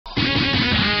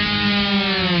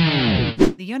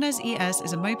Jonnez ES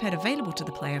is a moped available to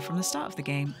the player from the start of the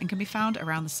game and can be found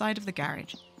around the side of the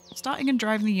garage. Starting and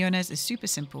driving the Jonnez is super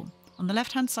simple. On the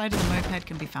left-hand side of the moped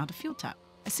can be found a fuel tap.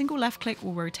 A single left click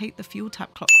will rotate the fuel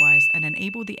tap clockwise and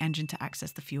enable the engine to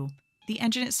access the fuel. The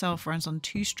engine itself runs on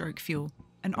 2-stroke fuel,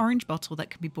 an orange bottle that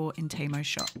can be bought in Temo's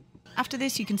shop. After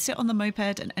this, you can sit on the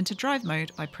moped and enter drive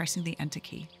mode by pressing the enter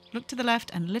key. Look to the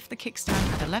left and lift the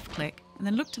kickstand with the left click, and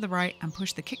then look to the right and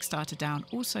push the Kickstarter down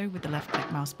also with the left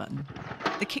click mouse button.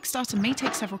 The Kickstarter may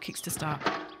take several kicks to start.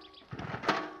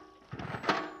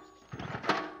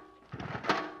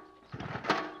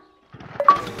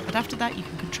 But after that, you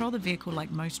can control the vehicle like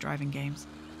most driving games.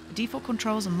 The default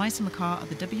controls on mice in the car are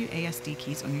the WASD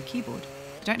keys on your keyboard.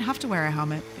 You don't have to wear a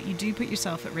helmet, but you do put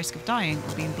yourself at risk of dying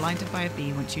or being blinded by a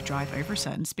bee once you drive over a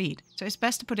certain speed. So it's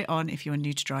best to put it on if you are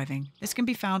new to driving. This can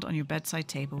be found on your bedside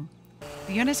table.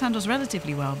 The Jonnez handles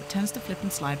relatively well, but tends to flip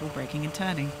and slide while braking and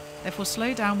turning. Therefore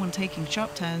slow down when taking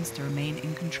sharp turns to remain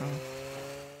in control.